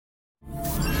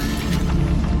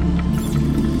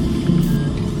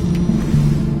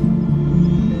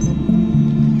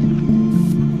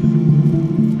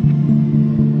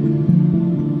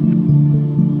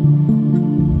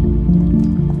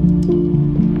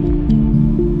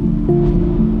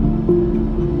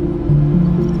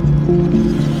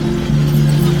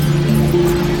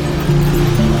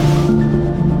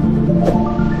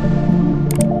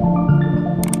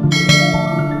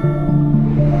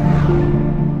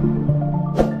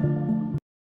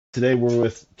Today we're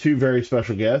with two very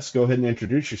special guests. Go ahead and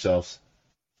introduce yourselves.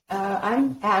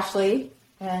 I'm Ashley,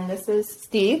 and this is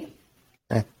Steve.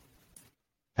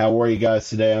 How are you guys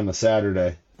today on a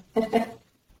Saturday?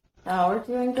 We're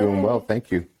doing good. Doing well,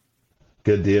 thank you.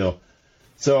 Good deal.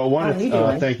 So I How want are you to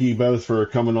doing? thank you both for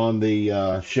coming on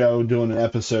the show, doing an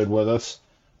episode with us.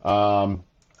 Can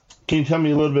you tell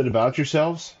me a little bit about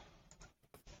yourselves?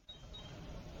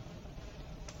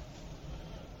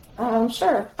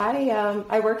 Sure.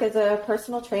 I work as a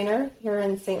personal trainer here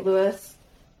in St. Louis.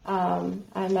 I'm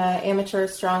an amateur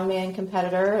strongman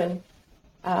competitor, and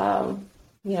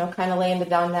kind of landed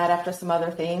down that after some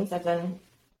other things. I've done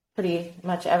pretty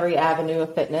much every avenue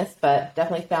of fitness, but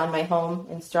definitely found my home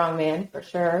in strongman for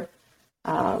sure.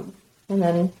 And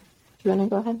then, do you want to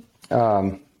go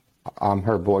ahead? I'm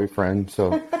her boyfriend,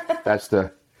 so that's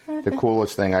the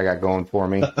coolest thing I got going for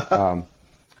me.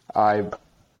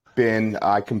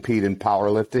 I compete in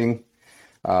powerlifting.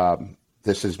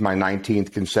 This is my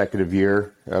 19th consecutive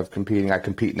year of competing. I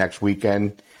compete next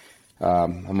weekend.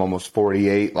 I'm almost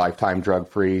 48, lifetime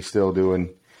drug-free, still doing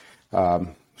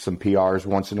some PRs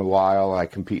once in a while. I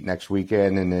compete next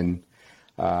weekend, and then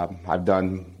I've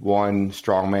done one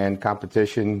strongman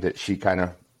competition that she kind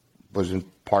of was in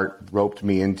part roped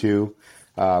me into.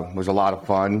 Was a lot of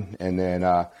fun, and then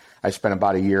I spent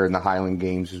about a year in the Highland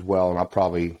Games as well, and I'll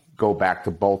probably go back to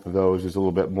both of those as a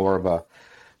little bit more of a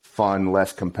fun,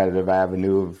 less competitive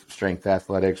avenue of strength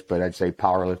athletics, but I'd say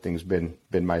powerlifting's been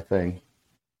my thing.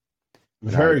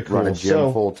 Very cool. Run a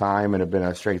gym full time and have been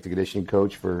a strength and conditioning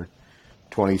coach for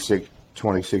 26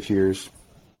 years.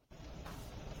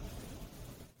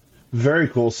 Very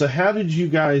cool. So how did you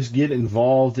guys get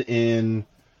involved in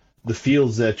the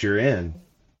fields that you're in?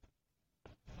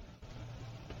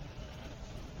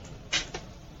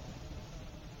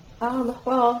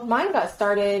 Well, mine got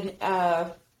started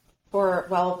I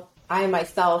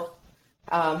myself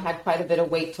had quite a bit of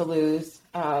weight to lose.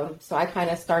 So I kind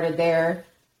of started there.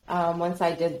 Once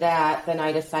I did that, then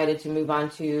I decided to move on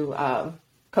to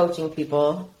coaching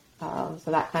people.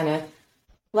 So that kind of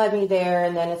led me there.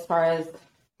 And then as far as,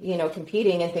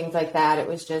 competing and things like that, it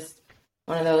was just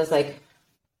one of those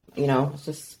it's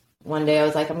just one day I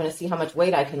was like, I'm going to see how much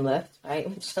weight I can lift, right?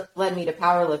 Which led me to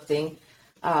powerlifting.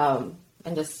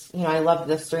 And just, I loved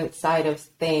the strength side of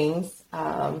things.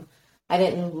 I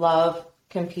didn't love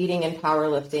competing in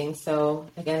powerlifting. So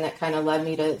again, that kind of led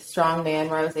me to strongman,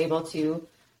 where I was able to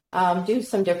do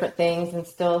some different things and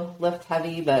still lift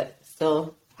heavy, but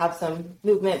still have some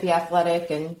movement, be athletic.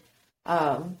 And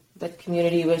the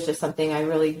community was just something I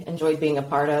really enjoyed being a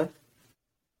part of.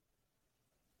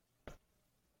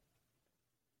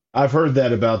 I've heard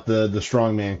that about the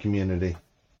strongman community.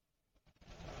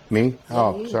 Me?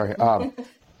 Oh, sorry.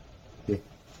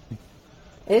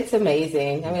 It's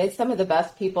amazing. I mean, it's some of the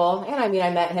best people. And I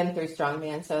met him through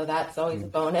Strongman, so that's always a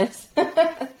bonus.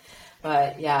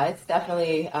 But yeah, it's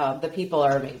definitely, the people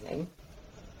are amazing.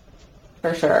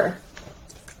 For sure.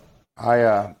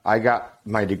 I got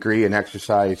my degree in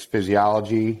exercise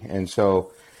physiology, and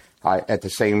so at the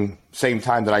same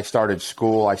time that I started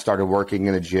school, I started working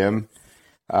in a gym.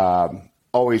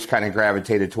 Always kind of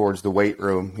gravitated towards the weight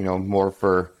room, more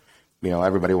for,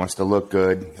 everybody wants to look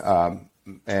good.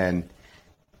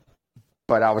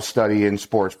 But I was studying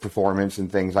sports performance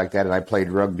and things like that, and I played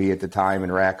rugby at the time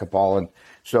and racquetball, and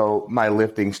so my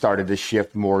lifting started to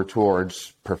shift more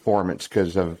towards performance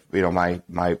because of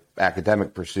my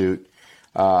academic pursuit.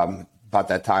 About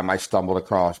that time, I stumbled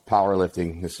across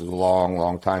powerlifting. This is a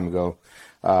long time ago,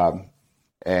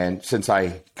 and since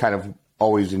I kind of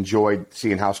always enjoyed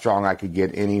seeing how strong I could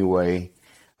get anyway,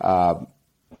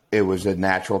 it was a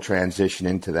natural transition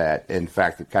into that. In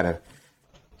fact, it kind of,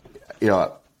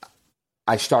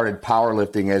 I started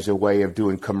powerlifting as a way of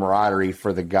doing camaraderie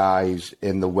for the guys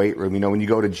in the weight room. When you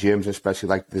go to gyms, especially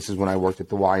like this is when I worked at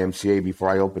the YMCA before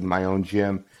I opened my own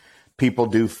gym, people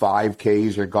do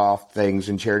 5Ks or golf things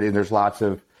and charity, and there's lots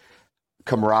of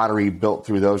camaraderie built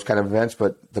through those kind of events,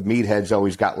 but the meatheads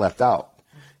always got left out.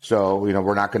 So,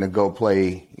 we're not going to go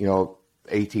play,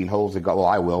 18 holes of golf. Well,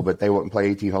 I will, but they wouldn't play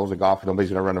 18 holes of golf and nobody's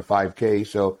going to run a 5K.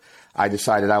 So I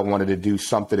decided I wanted to do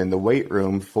something in the weight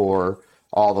room for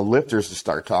all the lifters to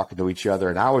start talking to each other.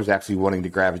 And I was actually wanting to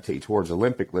gravitate towards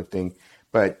Olympic lifting,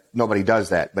 but nobody does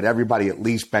that. But everybody at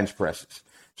least bench presses.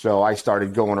 So I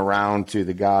started going around to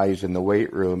the guys in the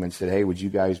weight room and said, hey, would you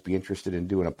guys be interested in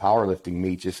doing a powerlifting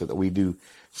meet just so that we do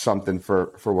something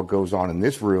for what goes on in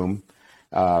this room?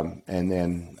 And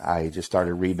then I just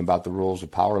started reading about the rules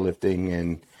of powerlifting,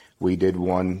 and we did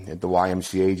one at the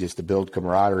YMCA just to build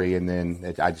camaraderie. And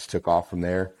then I just took off from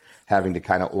there, having to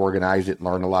kind of organize it and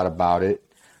learn a lot about it.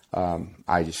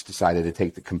 I just decided to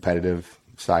take the competitive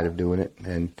side of doing it.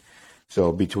 And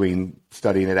so between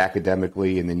studying it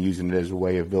academically and then using it as a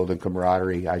way of building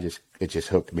camaraderie, it just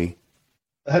hooked me.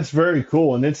 That's very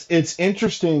cool, and it's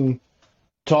interesting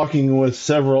talking with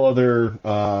several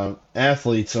other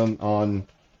athletes on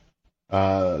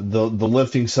the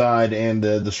lifting side and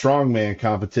the strongman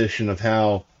competition of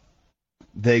how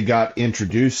they got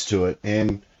introduced to it.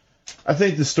 And I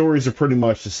think the stories are pretty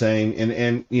much the same.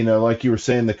 And like you were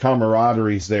saying, the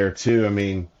camaraderie's there too. I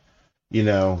mean,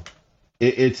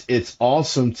 it's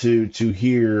awesome to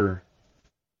hear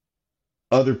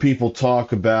other people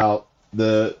talk about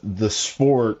the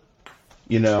sport,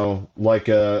 like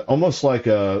almost like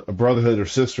a brotherhood or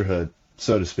sisterhood,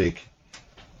 so to speak.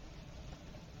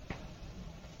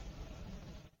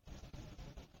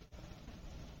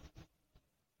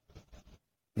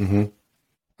 Mm-hmm.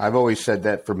 I've always said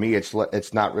that for me,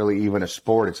 it's not really even a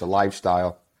sport; it's a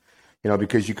lifestyle.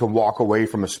 Because you can walk away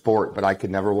from a sport, but I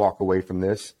could never walk away from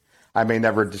this. I may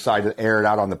never decide to air it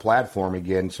out on the platform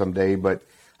again someday, but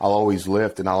I'll always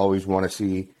lift, and I'll always want to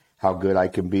see how good I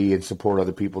can be and support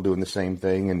other people doing the same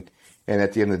thing. And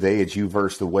at the end of the day, it's you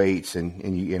versus the weights. And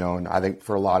and I think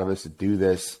for a lot of us that do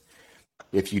this,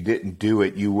 if you didn't do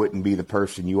it, you wouldn't be the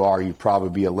person you are. You'd probably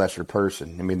be a lesser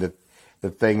person. I mean, the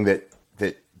thing that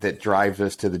drives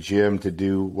us to the gym to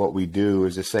do what we do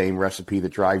is the same recipe that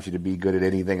drives you to be good at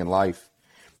anything in life.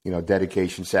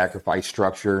 Dedication, sacrifice,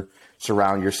 structure,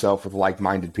 surround yourself with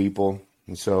like-minded people.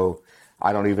 And so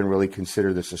I don't even really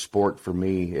consider this a sport for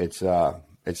me. It's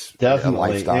definitely a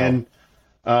lifestyle.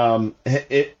 And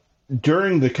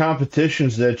during the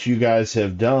competitions that you guys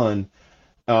have done,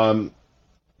 what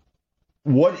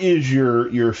is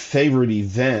your favorite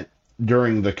event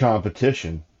during the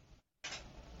competition?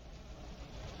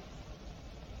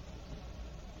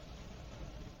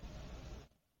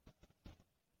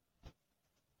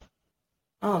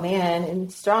 Oh man, in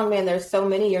strongman, there's so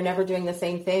many. You're never doing the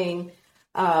same thing.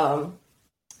 I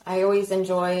always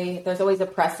enjoy. There's always a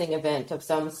pressing event of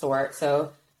some sort.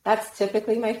 So that's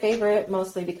typically my favorite,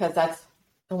 mostly because that's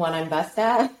the one I'm best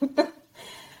at.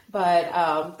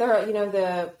 But there are,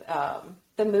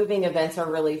 the moving events are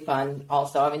really fun.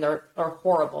 Also, I mean, they're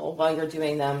horrible while you're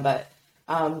doing them, but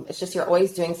it's just you're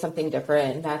always doing something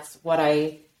different, and that's what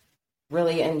I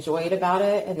really enjoyed about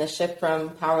it. And the shift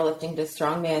from powerlifting to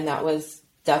strongman, that was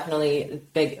definitely a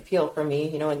big appeal for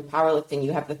me. In powerlifting,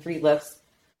 you have the 3 lifts.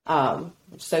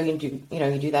 So you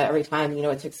do that every time,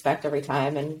 what to expect every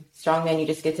time. And strongman, you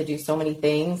just get to do so many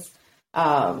things.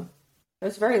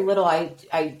 There's very little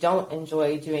I don't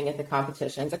enjoy doing at the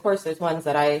competitions. Of course, there's ones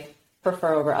that I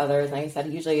prefer over others. Like I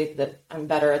said, usually I'm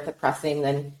better at the pressing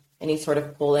than any sort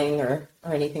of pulling or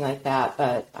anything like that.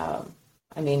 But,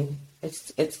 I mean,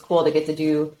 it's cool to get to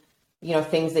do,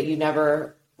 things that you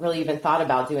never really even thought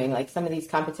about doing. Like some of these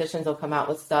competitions will come out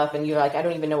with stuff and you're like, I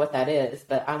don't even know what that is,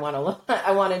 but I want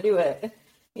to do it,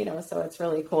 so it's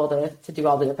really cool to do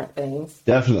all the different things.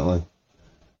 Definitely.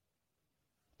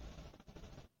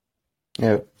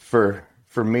 Yeah. For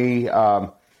me, I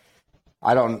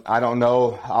don't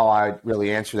know how I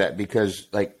really answer that, because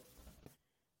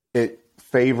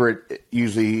favorite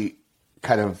usually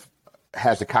kind of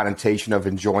has a connotation of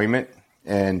enjoyment,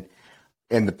 and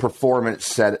in the performance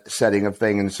setting of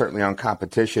thing, and certainly on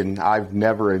competition, I've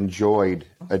never enjoyed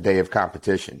a day of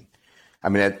competition. I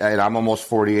mean, and I'm almost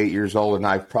 48 years old, and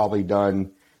I've probably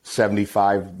done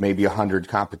 75, maybe 100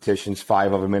 competitions,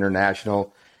 5 of them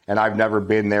international, and I've never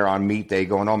been there on meet day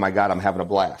going, oh my God, I'm having a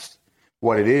blast.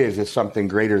 What it is something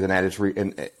greater than that.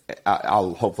 And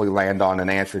I'll hopefully land on an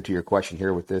answer to your question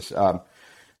here with this.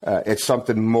 It's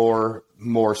something more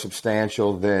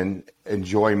substantial than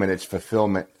enjoyment. It's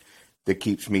fulfillment that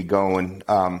keeps me going.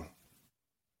 I'm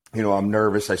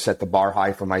nervous. I set the bar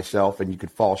high for myself, and you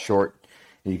could fall short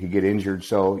and you could get injured.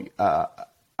 So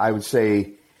I would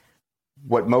say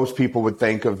what most people would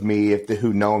think of me,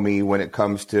 who know me, when it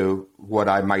comes to what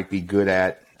I might be good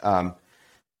at.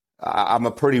 I'm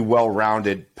a pretty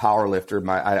well-rounded power lifter.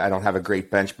 I don't have a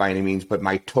great bench by any means, but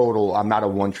my total, I'm not a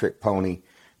one-trick pony.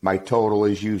 My total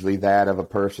is usually that of a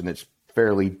person that's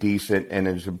fairly decent and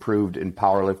has improved in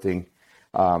powerlifting.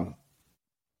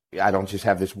 I don't just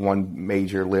have this one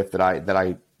major lift that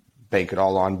I bank it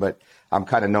all on, but I'm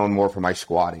kind of known more for my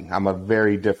squatting. I'm a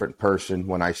very different person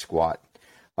when I squat.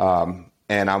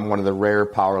 And I'm one of the rare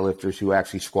powerlifters who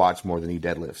actually squats more than he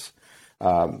deadlifts.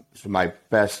 So my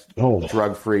best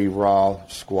drug-free raw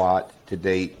squat to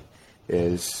date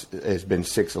has been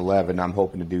 6'11". I'm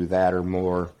hoping to do that or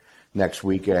more next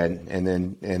weekend, and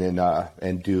then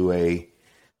do a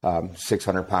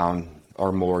 600-pound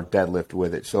or more deadlift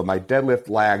with it. So my deadlift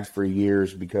lagged for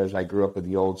years because I grew up with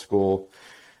the old school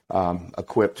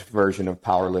equipped version of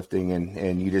powerlifting,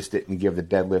 and you just didn't give the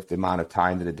deadlift the amount of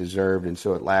time that it deserved, and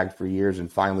so it lagged for years.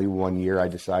 And finally, one year,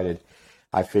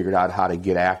 I figured out how to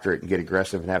get after it and get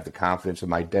aggressive and have the confidence in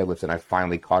my deadlift, and I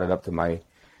finally caught it up to my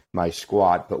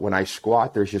squat. But when I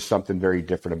squat, there's just something very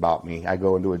different about me. I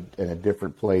go into a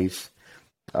different place.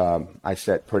 I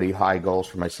set pretty high goals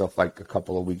for myself. Like a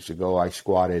couple of weeks ago, I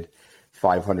squatted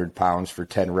 500 pounds for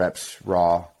 10 reps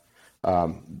raw,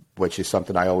 which is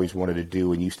something I always wanted to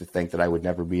do and used to think that I would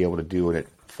never be able to do. And at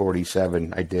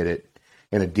 47, I did it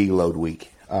in a deload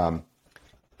week.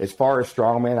 As far as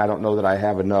strongman, I don't know that I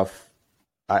have enough.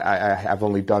 I have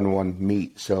only done one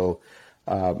meet, so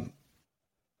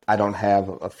I don't have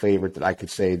a favorite that I could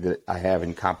say that I have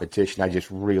in competition. I just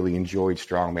really enjoyed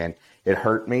strongman. It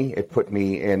hurt me. It put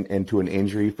me into an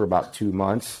injury for about 2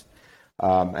 months.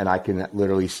 And I can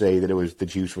literally say that the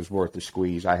juice was worth the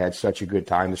squeeze. I had such a good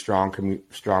time. The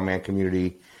strongman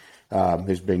community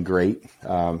has been great.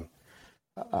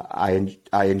 I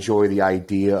enjoy the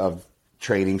idea of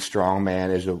training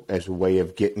strongman as a way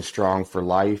of getting strong for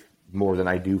life more than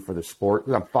I do for the sport.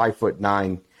 I'm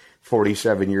 5'9",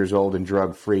 47 years old and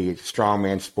drug free.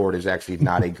 Strongman sport is actually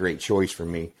not a great choice for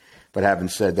me. But having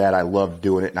said that, I love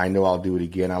doing it, and I know I'll do it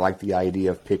again. I like the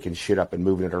idea of picking shit up and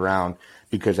moving it around,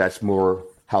 because that's more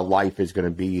how life is going to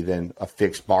be than a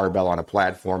fixed barbell on a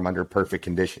platform under perfect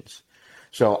conditions.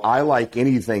 So I like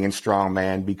anything in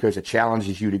strongman because it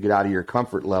challenges you to get out of your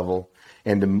comfort level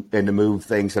and to move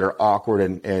things that are awkward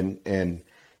and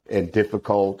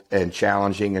difficult and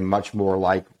challenging and much more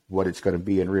like what it's going to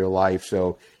be in real life.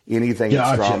 So anything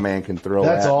that strongman can throw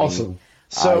That's at awesome. me,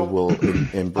 So I will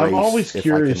embrace. I'm always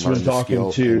curious when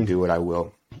talking to do what I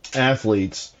will.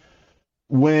 Athletes.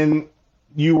 When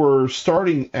you were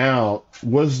starting out,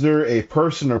 was there a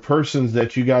person or persons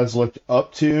that you guys looked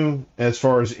up to as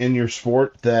far as in your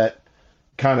sport that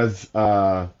kind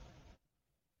of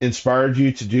inspired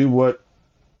you to do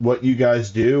what you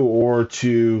guys do, or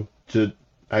to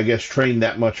I guess train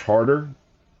that much harder?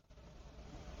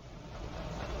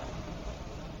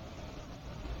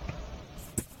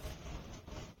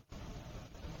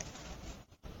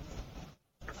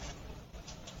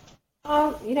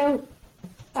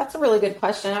 That's a really good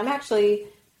question. I'm actually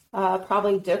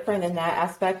probably different in that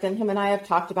aspect, and him and I have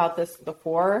talked about this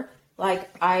before. Like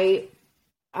I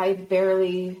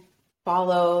barely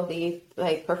follow the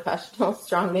professional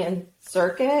strongman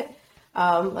circuit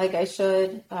like I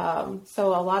should.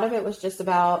 So a lot of it was just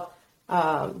about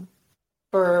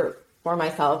for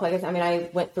myself. Like I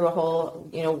went through a whole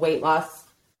weight loss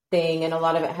thing, and a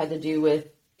lot of it had to do with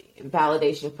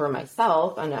validation for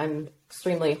myself, and I'm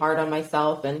extremely hard on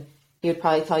myself, and he would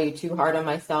probably tell you too hard on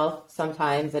myself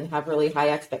sometimes and have really high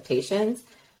expectations.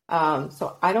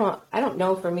 So I don't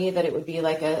know for me that it would be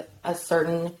like a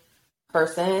certain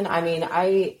person.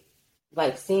 I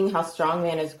like seeing how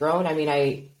strongman has grown.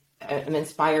 I am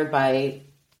inspired by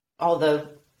all the,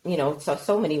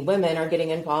 so many women are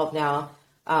getting involved now.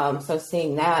 So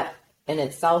seeing that in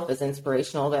itself is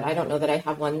inspirational, but I don't know that I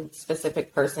have one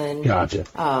specific person. Gotcha.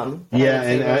 Yeah.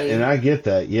 And I get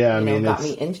that. Yeah. Got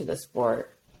me into the sport.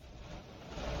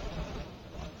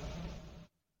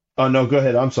 Oh, no, go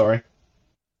ahead. I'm sorry.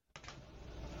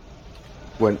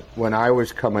 When I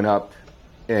was coming up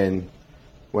and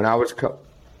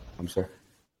I'm sorry.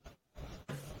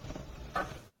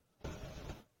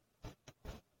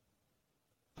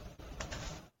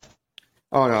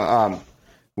 Oh, no.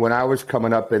 When I was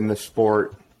coming up in the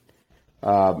sport,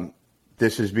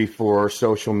 this is before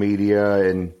social media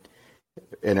and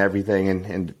everything.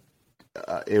 And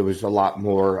it was a lot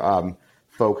more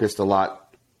focused, a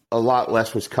lot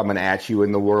less was coming at you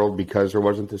in the world because there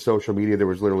wasn't the social media. There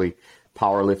was literally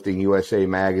Powerlifting USA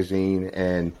magazine,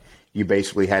 and you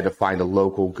basically had to find a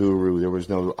local guru. There was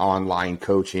no online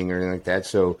coaching or anything like that.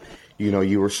 So,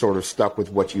 you were sort of stuck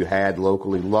with what you had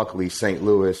locally. Luckily, St.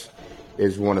 Louis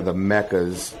is one of the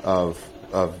meccas of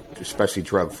especially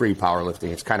drug-free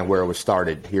powerlifting. It's kind of where it was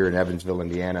started here in Evansville,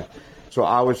 Indiana. So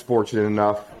I was fortunate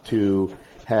enough to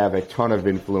have a ton of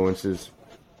influences.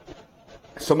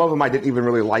 Some of them I didn't even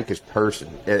really like as person.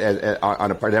 I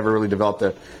never really developed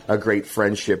a great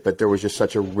friendship, but there was just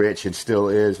such a rich, and still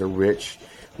is a rich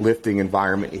lifting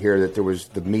environment here that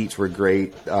the meets were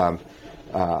great.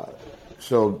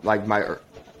 So like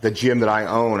the gym that I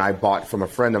own, I bought from a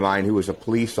friend of mine who was a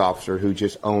police officer who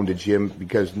just owned a gym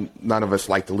because none of us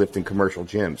like to lift in commercial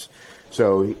gyms.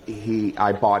 So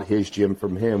I bought his gym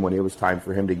from him when it was time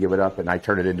for him to give it up, and I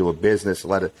turned it into a business,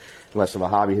 less of a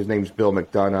hobby. His name's Bill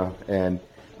McDonough, and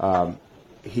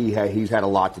he's had a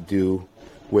lot to do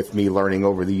with me learning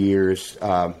over the years.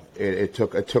 It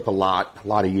took a lot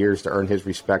of years to earn his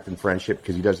respect and friendship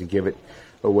because he doesn't give it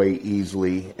away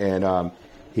easily. And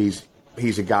he's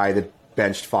a guy that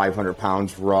benched 500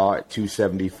 pounds raw at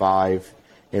 275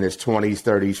 in his 20s,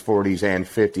 30s, 40s, and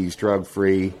 50s,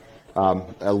 drug-free,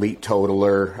 elite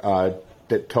totaler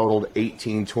that totaled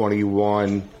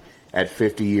 1821 at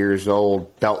 50 years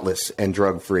old, beltless and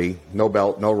drug-free. No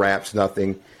belt, no wraps,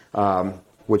 nothing,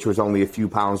 which was only a few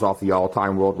pounds off the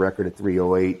all-time world record at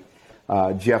 308.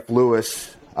 Jeff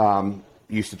Lewis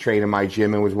used to train in my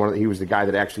gym and he was the guy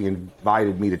that actually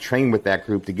invited me to train with that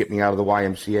group to get me out of the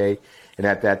YMCA. And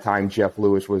at that time, Jeff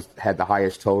Lewis had the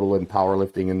highest total in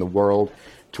powerlifting in the world.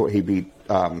 He beat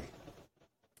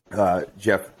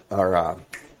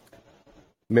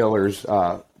Miller's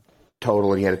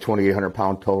total, and he had a 2,800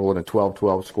 pound total and a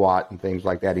 12-12 squat and things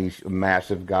like that. He's a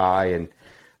massive guy, and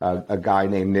a guy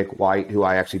named Nick White, who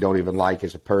I actually don't even like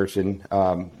as a person.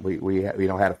 We had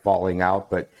a falling out,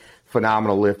 but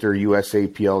phenomenal lifter,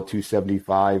 USAPL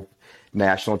 275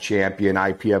 national champion,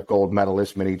 IPF gold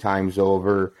medalist many times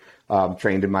over.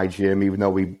 Trained in my gym, even though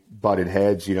we butted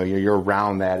heads. You're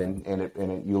around that,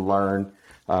 and you learn.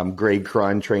 Greg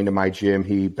Crunn trained in my gym.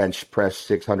 He bench pressed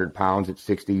 600 pounds at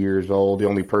 60 years old. The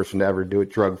only person to ever do it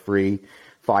drug-free,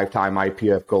 5-time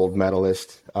IPF gold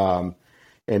medalist. And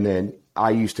then I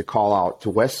used to call out to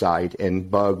Westside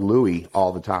and bug Louie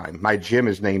all the time. My gym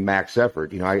is named Max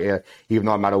Effort. Even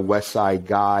though I'm not a Westside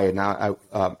guy, and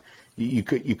you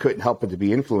couldn't help but to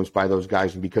be influenced by those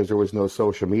guys. And because there was no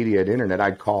social media and internet,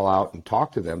 I'd call out and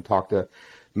talk to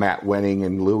Matt Wenning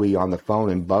and Louie on the phone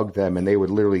and bug them, and they would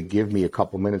literally give me a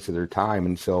couple minutes of their time.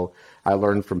 And so I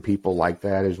learned from people like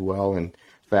that as well. And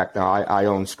in fact, now I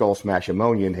own Skull Smash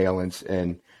ammonia inhalants,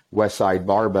 and Westside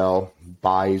Barbell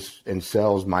buys and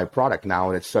sells my product now.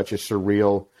 And it's such a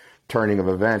surreal turning of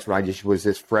events when I just was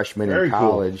this freshman Very in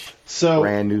college, cool. So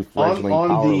brand new fledgling on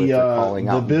powerlifter, calling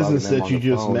out the and business bugging them that on you the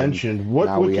just phone. mentioned, what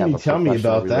Now we can have you a tell me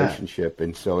professional about that? relationship,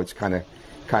 and so it's kind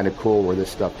of cool where this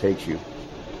stuff takes you.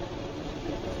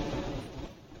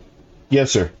 Yes,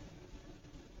 sir.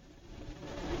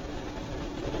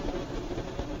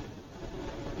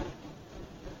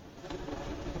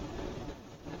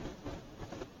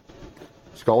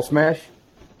 Skull Smash?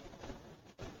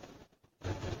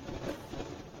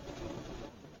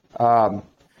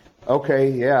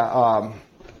 Okay, yeah.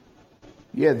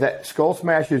 That Skull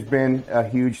Smash has been a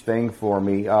huge thing for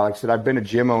me. Like I said, I've been a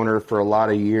gym owner for a lot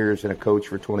of years and a coach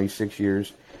for 26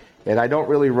 years. And I don't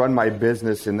really run my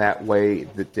business in that way.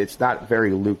 That it's not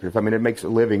very lucrative. I mean, it makes a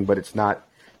living, but it's not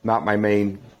my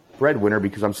main breadwinner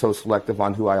because I'm so selective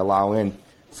on who I allow in.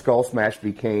 Skull Smash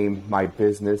became my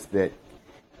business that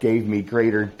gave me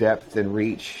greater depth and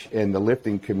reach in the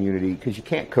lifting community, because you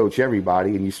can't coach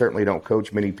everybody, and you certainly don't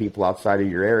coach many people outside of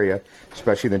your area,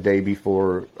 especially the day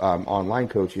before online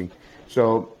coaching.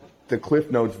 So the Cliff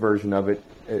Notes version of it,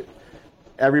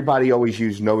 everybody always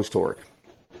used nose torque.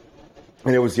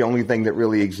 And it was the only thing that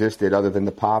really existed other than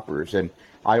the poppers. And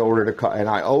I ordered and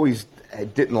I always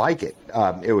didn't like it.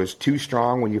 It was too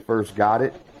strong when you first got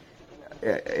it,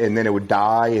 and then it would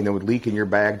die and it would leak in your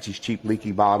bag, these cheap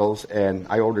leaky bottles. And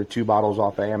I ordered 2 bottles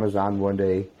off of Amazon one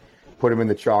day, put them in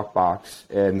the chalk box,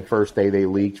 and the first day they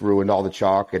leaked, ruined all the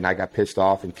chalk, and I got pissed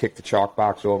off and kicked the chalk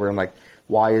box over. I'm like,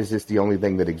 why is this the only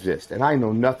thing that exists? And I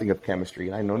know nothing of chemistry,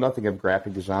 and I know nothing of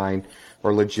graphic design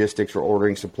or logistics or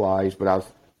ordering supplies, but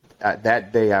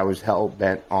that day I was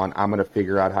hell-bent on, I'm going to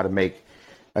figure out how to make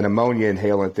an ammonia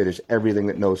inhalant that is everything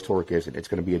that nose torque isn't. It's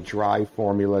going to be a dry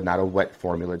formula, not a wet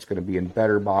formula. It's going to be in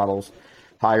better bottles,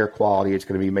 higher quality. It's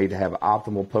going to be made to have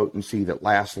optimal potency that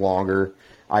lasts longer.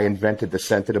 I invented the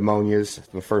scented ammonias.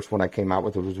 The first one I came out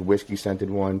with was a whiskey-scented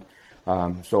one.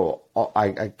 So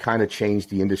I kind of changed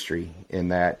the industry in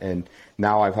that, and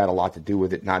now I've had a lot to do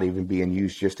with it not even being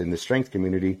used just in the strength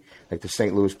community, like the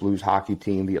St. Louis Blues hockey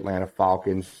team, the Atlanta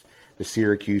Falcons, the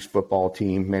Syracuse football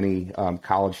team, many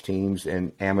college teams,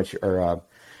 and amateur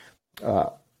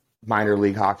minor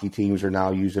league hockey teams are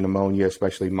now using ammonia,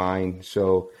 especially mine.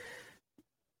 So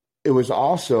it was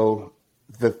also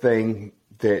the thing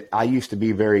that I used to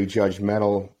be very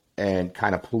judgmental and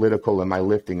kind of political in my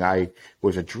lifting. I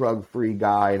was a drug-free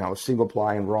guy, and I was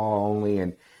single-ply and raw only,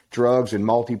 and drugs and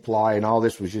multiply and all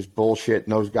this was just bullshit,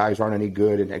 and those guys aren't any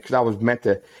good. And because I was meant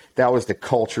to, that was the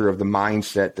culture of the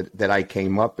mindset that I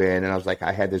came up in. And I was like,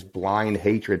 I had this blind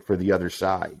hatred for the other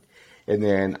side. And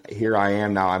then here I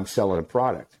am now, I'm selling a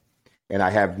product, and I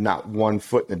have not one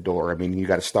foot in the door. I mean, you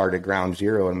got to start at ground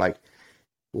zero. And I'm like,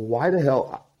 why the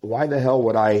hell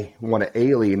would I want to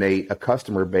alienate a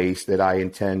customer base that I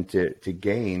intend to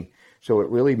gain? So it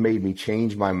really made me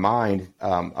change my mind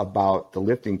about the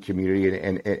lifting community.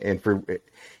 And for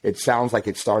it sounds like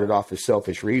it started off as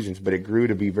selfish reasons, but it grew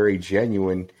to be very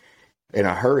genuine in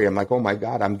a hurry. I'm like, oh my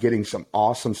God, I'm getting some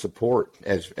awesome support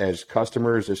as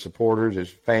customers, as supporters, as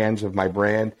fans of my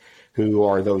brand, who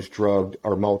are those drugged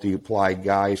or multi-applied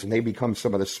guys. And they become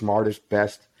some of the smartest,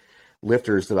 best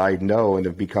lifters that I know and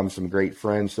have become some great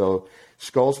friends. So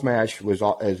Skull Smash was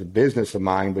as a business of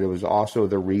mine, but it was also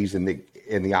the reason that,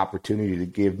 and the opportunity to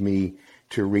give me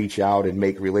to reach out and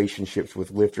make relationships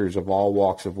with lifters of all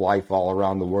walks of life all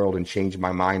around the world and change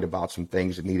my mind about some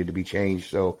things that needed to be changed.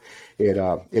 So it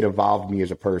evolved me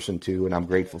as a person too, and I'm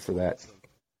grateful for that.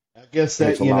 I guess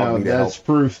that, that's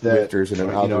proof that lifters in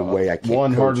another way. I can't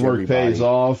one, hard work pays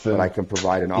off, and but I can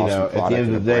provide an awesome product. At the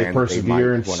end of the day,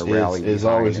 perseverance is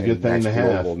always a good thing to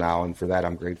have. Now, and for that,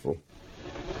 I'm grateful.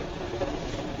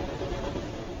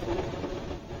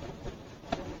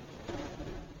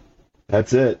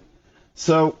 That's it.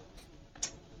 So,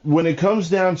 when it comes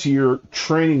down to your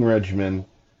training regimen,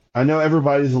 I know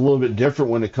everybody's a little bit different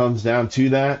when it comes down to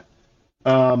that.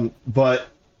 But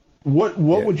what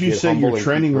would you say your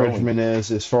training regimen is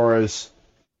as far as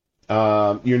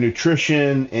your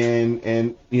nutrition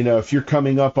and if you're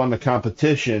coming up on the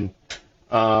competition,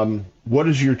 what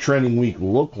does your training week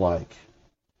look like?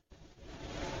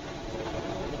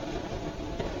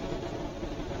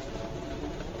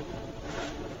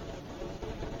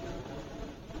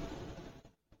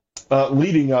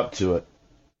 Leading up to it.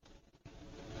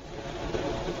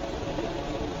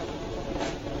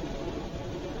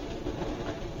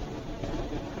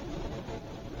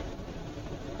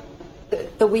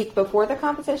 The week before the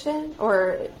competition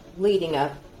or leading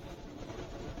up?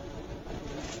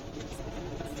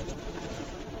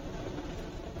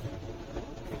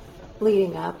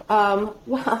 Leading up.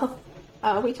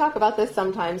 We talk about this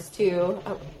sometimes too.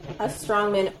 Us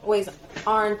strongmen always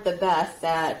aren't the best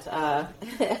at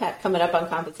at coming up on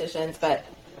competitions, but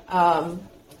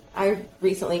I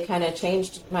recently kind of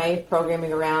changed my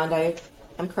programming around.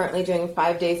 I'm currently doing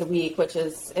 5 days a week, which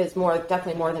is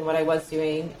definitely more than what I was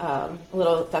doing.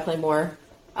 Definitely more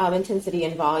intensity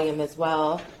and volume as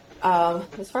well.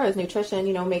 As far as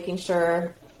nutrition, making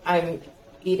sure I'm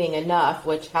eating enough,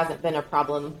 which hasn't been a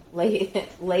problem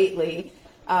lately.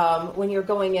 When you're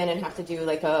going in and have to do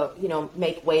like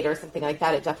make weight or something like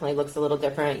that, it definitely looks a little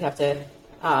different. You have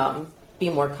to be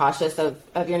more cautious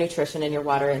of your nutrition and your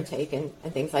water intake and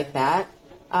things like that.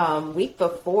 Week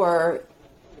before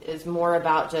is more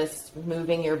about just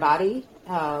moving your body,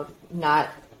 not,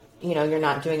 you're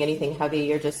not doing anything heavy.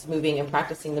 You're just moving and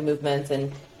practicing the movements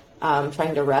and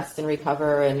trying to rest and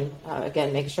recover and,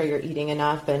 again, make sure you're eating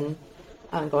enough and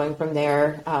going from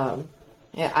there.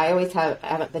 I always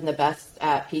haven't been the best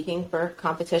at peaking for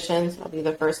competitions. I'll be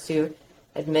the first to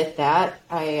admit that.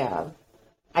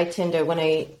 I tend to, when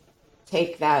I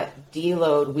take that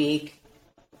deload week,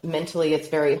 mentally it's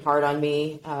very hard on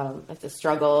me. It's a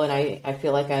struggle, and I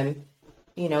feel like I'm,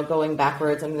 going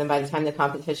backwards. And then by the time the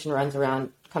competition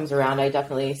comes around, I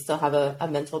definitely still have a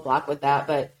mental block with that.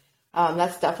 But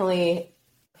that's definitely,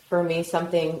 for me,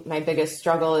 something, my biggest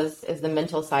struggle is the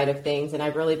mental side of things. And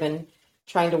I've really been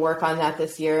trying to work on that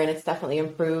this year, and it's definitely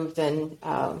improved. And,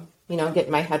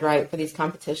 getting my head right for these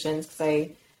competitions, because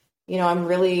I'm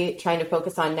really trying to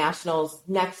focus on nationals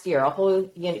next year, a whole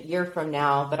year from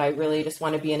now, but I really just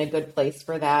want to be in a good place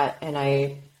for that. And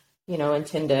I,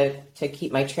 intend to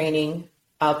keep my training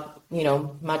up,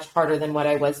 much harder than what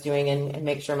I was doing and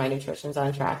make sure my nutrition's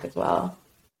on track as well.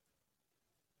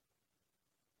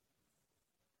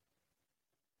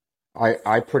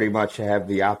 I pretty much have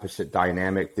the opposite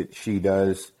dynamic that she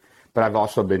does, but I've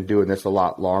also been doing this a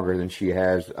lot longer than she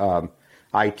has.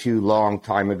 I too, long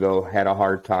time ago, had a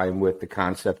hard time with the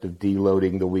concept of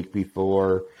deloading the week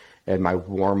before, and my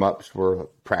warm-ups were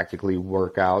practically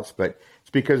workouts. But it's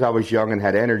because I was young and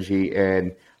had energy,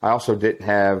 and I also didn't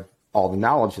have all the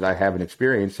knowledge that I have and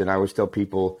experience. And I always tell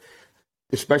people,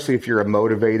 especially if you're a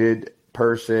motivated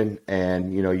person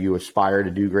and you aspire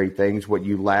to do great things, what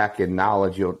you lack in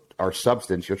knowledge or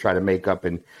substance, you'll try to make up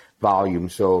in volume.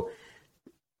 So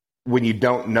when you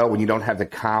don't know, when you don't have the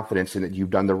confidence in that you've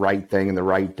done the right thing in the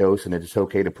right dose and it's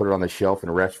okay to put it on the shelf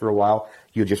and rest for a while,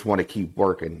 you just want to keep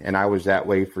working. And I was that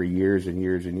way for years and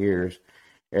years and years.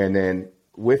 And then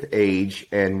with age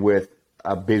and with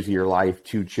a busier life,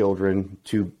 2 children,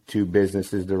 two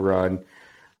businesses to run,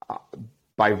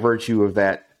 by virtue of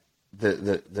that,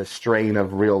 the strain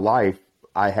of real life,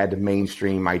 I had to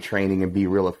mainstream my training and be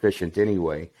real efficient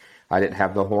anyway. I didn't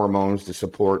have the hormones to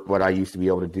support what I used to be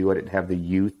able to do. I didn't have the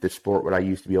youth to support what I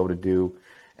used to be able to do.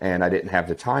 And I didn't have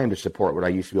the time to support what I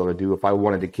used to be able to do if I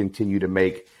wanted to continue to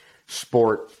make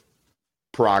sport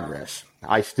progress.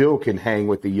 I still can hang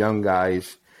with the young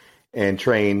guys and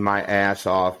train my ass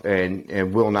off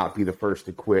and will not be the first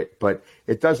to quit. But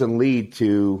it doesn't lead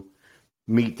to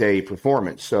meet day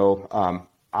performance. So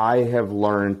I have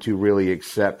learned to really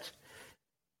accept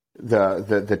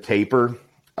the taper,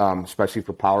 especially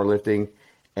for powerlifting,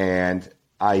 and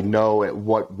I know at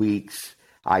what weeks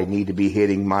I need to be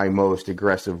hitting my most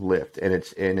aggressive lift, and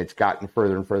it's gotten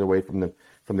further and further away from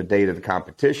the date of the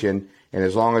competition. And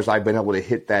as long as I've been able to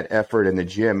hit that effort in the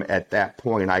gym at that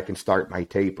point, I can start my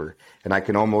taper, and I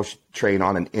can almost train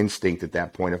on an instinct at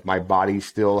that point. If my body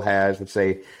still has, let's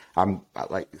say, I'm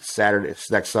like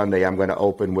next Sunday, I'm going to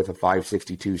open with a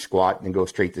 562 squat and go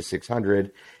straight to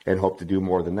 600 and hope to do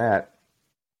more than that.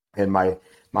 And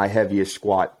my heaviest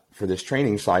squat for this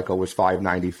training cycle was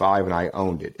 595, and I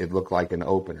owned it. It looked like an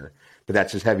opener, but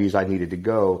that's as heavy as I needed to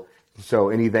go. So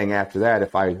anything after that,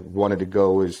 if I wanted to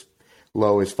go as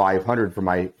low as 500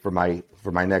 for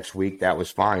my next week, that was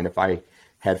fine. If I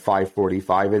had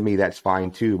 545 in me, that's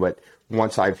fine too. But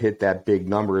once I've hit that big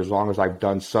number, as long as I've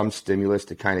done some stimulus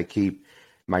to kind of keep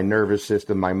my nervous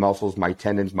system, my muscles, my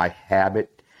tendons, my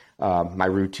habit, my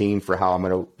routine for how I'm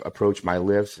going to approach my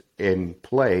lifts in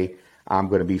play, I'm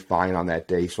going to be fine on that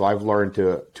day. So I've learned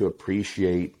to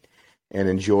appreciate and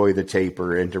enjoy the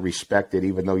taper and to respect it,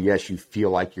 even though, yes, you feel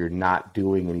like you're not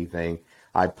doing anything.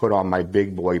 I put on my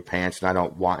big boy pants, and I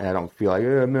don't feel like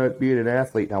I'm not being an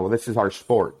athlete now. Well, this is our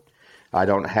sport. I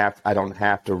don't have to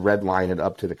redline it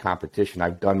up to the competition.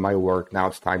 I've done my work. Now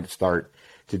it's time to start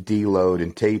to deload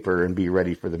and taper and be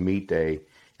ready for the meet day.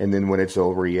 And then when it's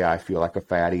over, I feel like a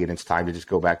fatty, and it's time to just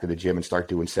go back to the gym and start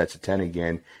doing sets of 10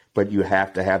 again. But you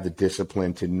have to have the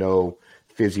discipline to know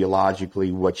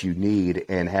physiologically what you need,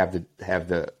 and have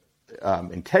the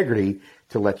integrity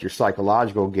to let your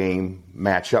psychological game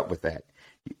match up with that.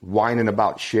 Whining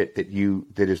about shit that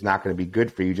is not going to be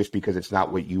good for you just because it's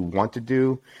not what you want to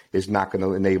do is not going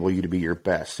to enable you to be your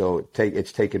best. So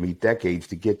it's taken me decades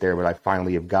to get there, but I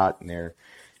finally have gotten there.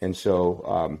 And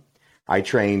so I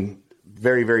train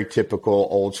very, very typical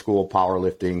old school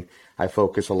powerlifting. I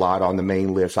focus a lot on the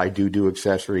main lifts. I do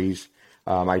accessories.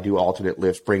 I do alternate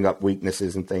lifts, bring up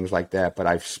weaknesses and things like that. But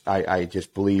I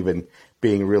just believe in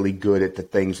being really good at the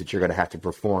things that you're going to have to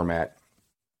perform at.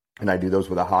 And I do those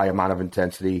with a high amount of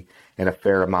intensity and a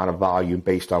fair amount of volume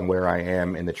based on where I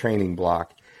am in the training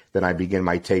block. Then I begin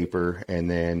my taper,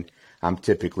 and then I'm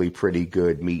typically pretty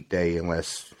good meet day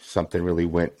unless something really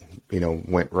went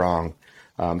wrong.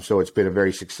 So it's been a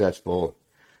very successful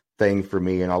thing for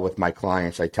me. And all with my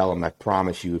clients, I tell them, I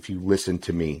promise you, if you listen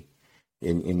to me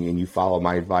and you follow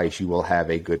my advice, you will have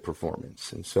a good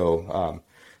performance. And so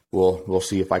we'll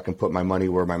see if I can put my money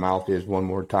where my mouth is one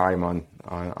more time on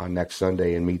next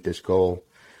Sunday and meet this goal.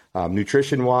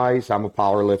 Nutrition wise, I'm a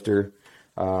power lifter.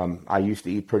 I used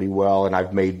to eat pretty well, and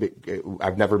I've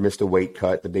never missed a weight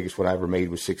cut. The biggest one I ever made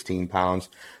was 16 pounds.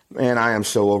 Man, I am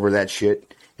so over that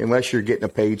shit. Unless you're getting a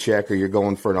paycheck or you're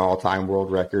going for an all-time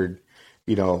world record,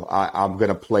 I'm going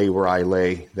to play where I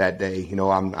lay that day.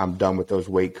 I'm done with those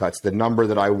weight cuts. The number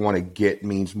that I want to get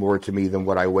means more to me than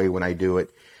what I weigh when I do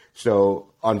it. So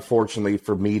unfortunately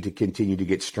for me to continue to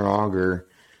get stronger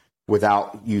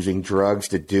without using drugs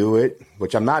to do it,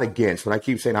 which I'm not against. When I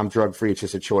keep saying I'm drug free, it's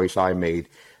just a choice I made.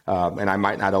 And I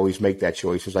might not always make that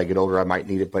choice. As I get older, I might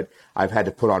need it, but I've had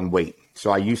to put on weight.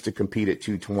 So I used to compete at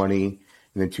 220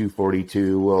 and then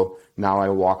 242. Well, now I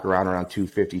walk around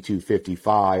 250,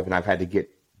 255, and I've had to get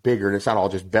bigger. And it's not all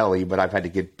just belly, but I've had to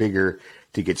get bigger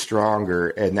to get stronger.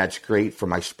 And that's great for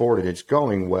my sport, and it's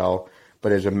going well.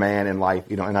 But as a man in life,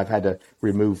 and I've had to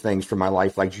remove things from my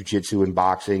life like jiu-jitsu and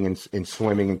boxing and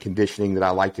swimming and conditioning that I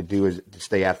like to do is to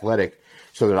stay athletic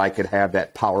so that I could have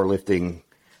that powerlifting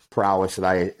prowess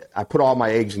that I put all my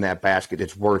eggs in that basket.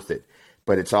 It's worth it.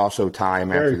 But it's also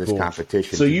time after this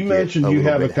competition. So you mentioned you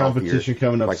have a competition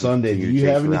coming up Sunday. Do you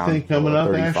have anything coming up,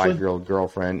 Ashley? 35-year-old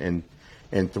girlfriend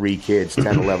and 3 kids,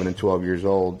 10, 11, and 12 years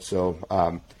old. So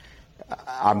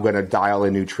I'm going to dial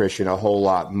in nutrition a whole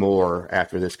lot more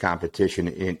after this competition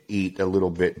and eat a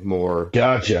little bit more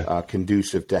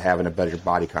conducive to having a better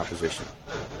body composition.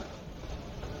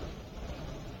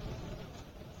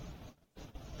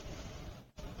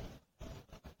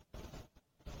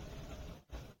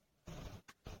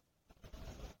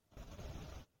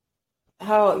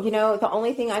 Oh, the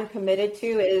only thing I'm committed to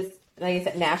is, like I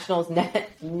said, nationals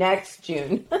next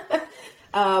June.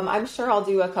 I'm sure I'll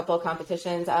do a couple of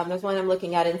competitions. There's one I'm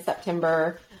looking at in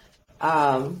September.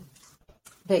 But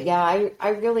yeah, I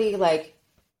really I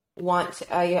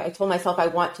told myself I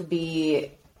want to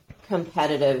be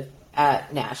competitive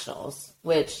at nationals,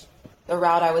 which the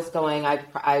route I was going,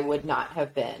 I would not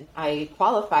have been. I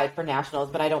qualified for nationals,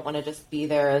 but I don't want to just be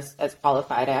there as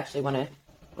qualified. I actually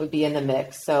would be in the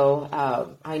mix. So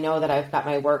I know that I've got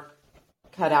my work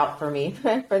cut out for me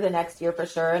for the next year for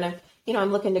sure. And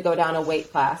I'm looking to go down a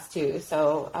weight class too.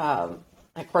 So,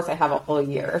 of course I have a whole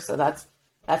year, so that's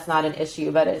not an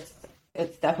issue, but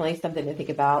it's definitely something to think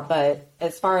about. But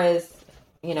as far as,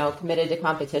 committed to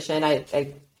competition,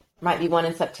 I might be one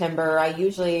in September. I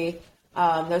usually,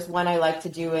 there's one I like to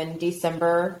do in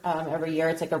December every year.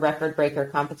 It's like a record breaker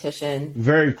competition.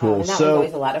 Very cool. And that So was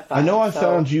always a lot of fun. I know I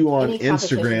found you on any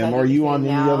competitions Instagram. I Are do you between on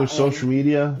any now other and social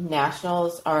media?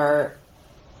 Nationals are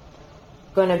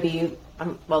going to be,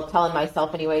 telling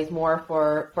myself anyways, more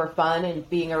for fun and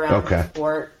being around the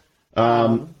sport,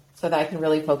 so that I can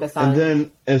really focus on. And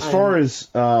then, as far as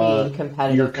being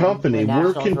competitive your company, when where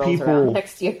Nationals can rolls people around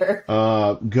next year?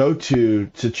 go to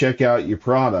check out your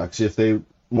products if they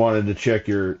wanted to check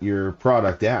your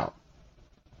product out?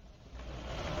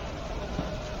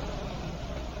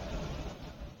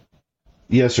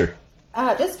 Yes, sir.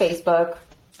 Just Facebook.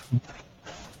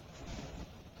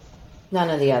 None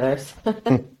of the others.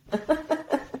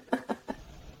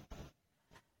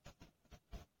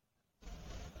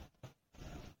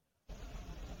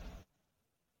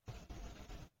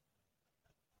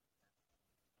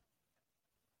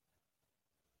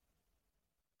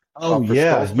 Oh For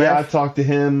yeah, Skull yeah. I Smash, talked to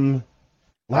him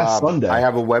last Sunday. I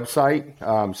have a website,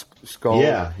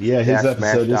 His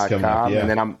episode is coming up. skull-smash.com, Yeah, and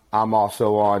then I'm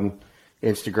also on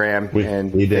Instagram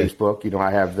and we did. Facebook.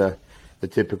 I have the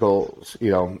typical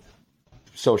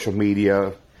social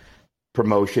media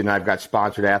promotion. I've got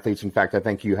sponsored athletes. In fact, I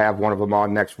think you have one of them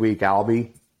on next week,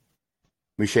 Albie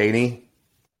Mushaney.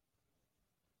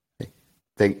 I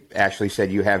think Ashley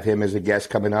said you have him as a guest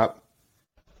coming up.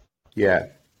 Yeah.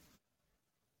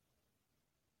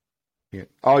 Yeah.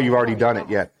 Oh, you've already done it.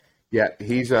 Yeah. Yeah.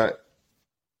 He's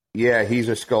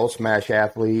a Skull Smash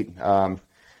athlete.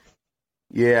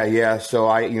 Yeah. So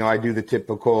I do the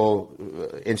typical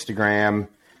Instagram,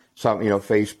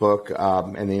 Facebook,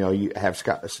 and then, you have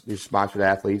sponsored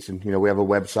athletes, and, we have a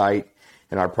website,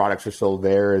 and our products are sold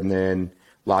there, and then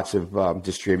lots of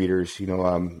distributors. I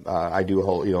do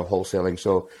wholesaling,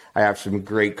 so I have some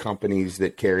great companies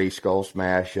that carry Skull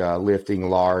Smash, lifting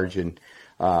large, and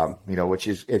which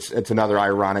is it's another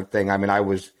ironic thing. I mean,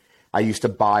 I used to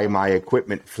buy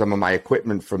some of my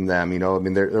equipment from them.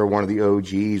 They're one of the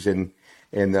OGs in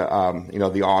the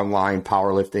online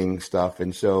powerlifting stuff,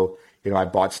 and so I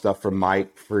bought stuff from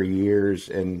Mike for years,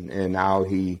 and now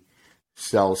he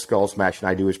sells Skull Smash, and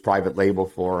I do his private label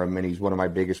for him, and he's one of my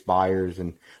biggest buyers.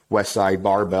 And Westside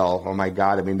Barbell, oh my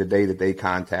God, the day that they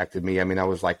contacted me, I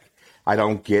was like, I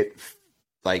don't get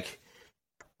like,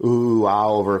 ooh,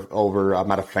 wow, over. I'm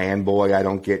not a fanboy. I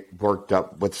don't get worked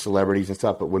up with celebrities and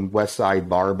stuff. But when Westside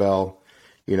Barbell,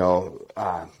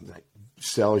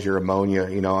 sells your ammonia,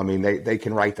 they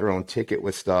can write their own ticket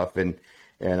with stuff, and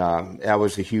that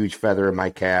was a huge feather in my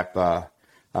cap.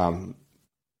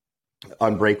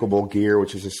 Unbreakable Gear,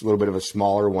 which is just a little bit of a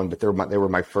smaller one, but they were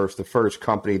the first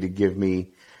company to give me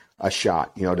a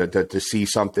shot, to see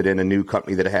something in a new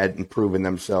company that hadn't proven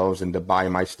themselves, and to buy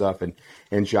my stuff.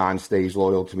 And John stays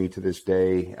loyal to me to this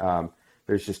day.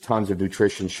 There's just tons of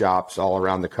nutrition shops all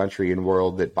around the country and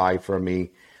world that buy from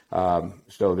me.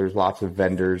 So there's lots of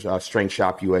vendors. Strength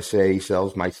Shop USA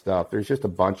sells my stuff. There's just a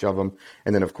bunch of them.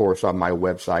 And then, of course, on my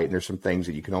website, and there's some things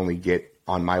that you can only get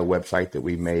on my website that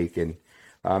we make. And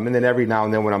then every now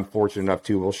and then, when I'm fortunate enough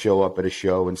to, we'll show up at a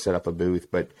show and set up a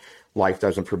booth. But life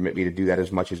doesn't permit me to do that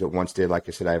as much as it once did. Like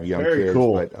I said, I have young kids,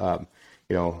 cool. But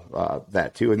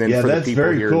that too. And then yeah, for the that's people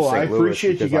very here cool. in St. I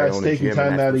appreciate Louis, you guys taking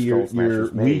time out of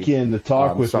your weekend to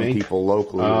talk with some me. people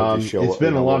locally will just show it's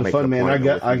been a lot of fun, man. I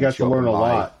got to learn a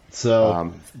lot.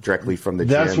 So directly from the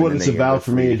that's gym, what it's about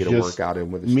for me. Is just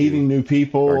meeting new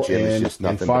people and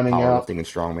finding out and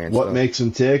strongman what stuff. makes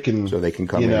them tick, and so they can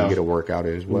come in and get a workout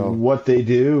as well. What they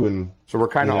do, and so we're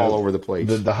kind of all over the place.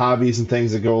 The hobbies and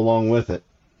things that go along with it.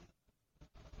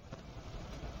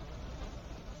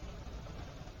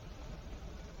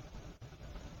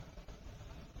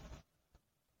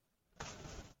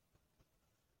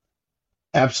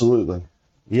 Absolutely.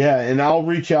 Yeah, and I'll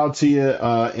reach out to you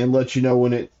and let you know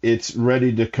when it's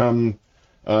ready to come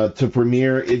to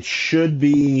premiere. It should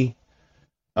be,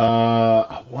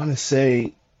 I want to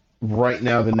say right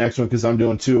now the next one, because I'm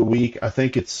doing 2 a week. I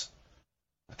think it's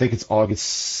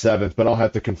August 7th, but I'll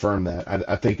have to confirm that.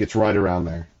 I think it's right around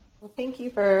there. Well, thank you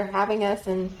for having us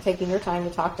and taking your time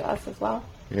to talk to us as well.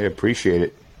 Yeah, appreciate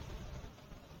it.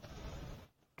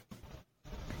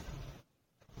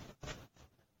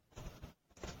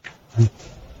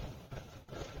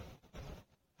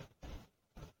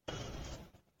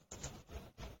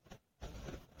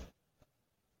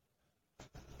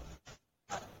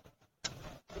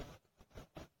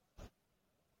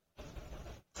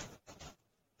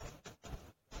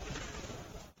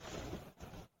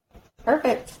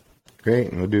 Perfect.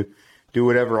 Great. And we'll do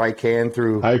whatever I can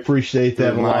through. I appreciate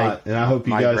that a lot, and I hope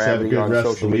you guys have a good rest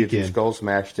of the weekend. Skull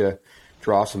Smash to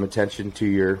draw some attention to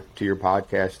your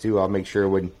podcast too. I'll make sure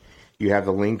when you have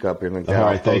the link up and like that. All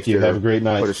right, thank you. Have a great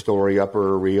night. Put a story up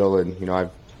or a reel, and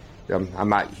I'm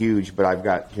not huge, but I've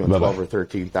got 12 or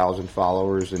 13,000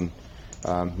 followers and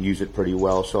use it pretty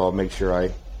well. So I'll make sure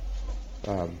I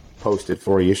post it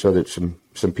for you so that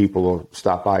some people will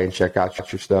stop by and check out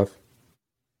your stuff.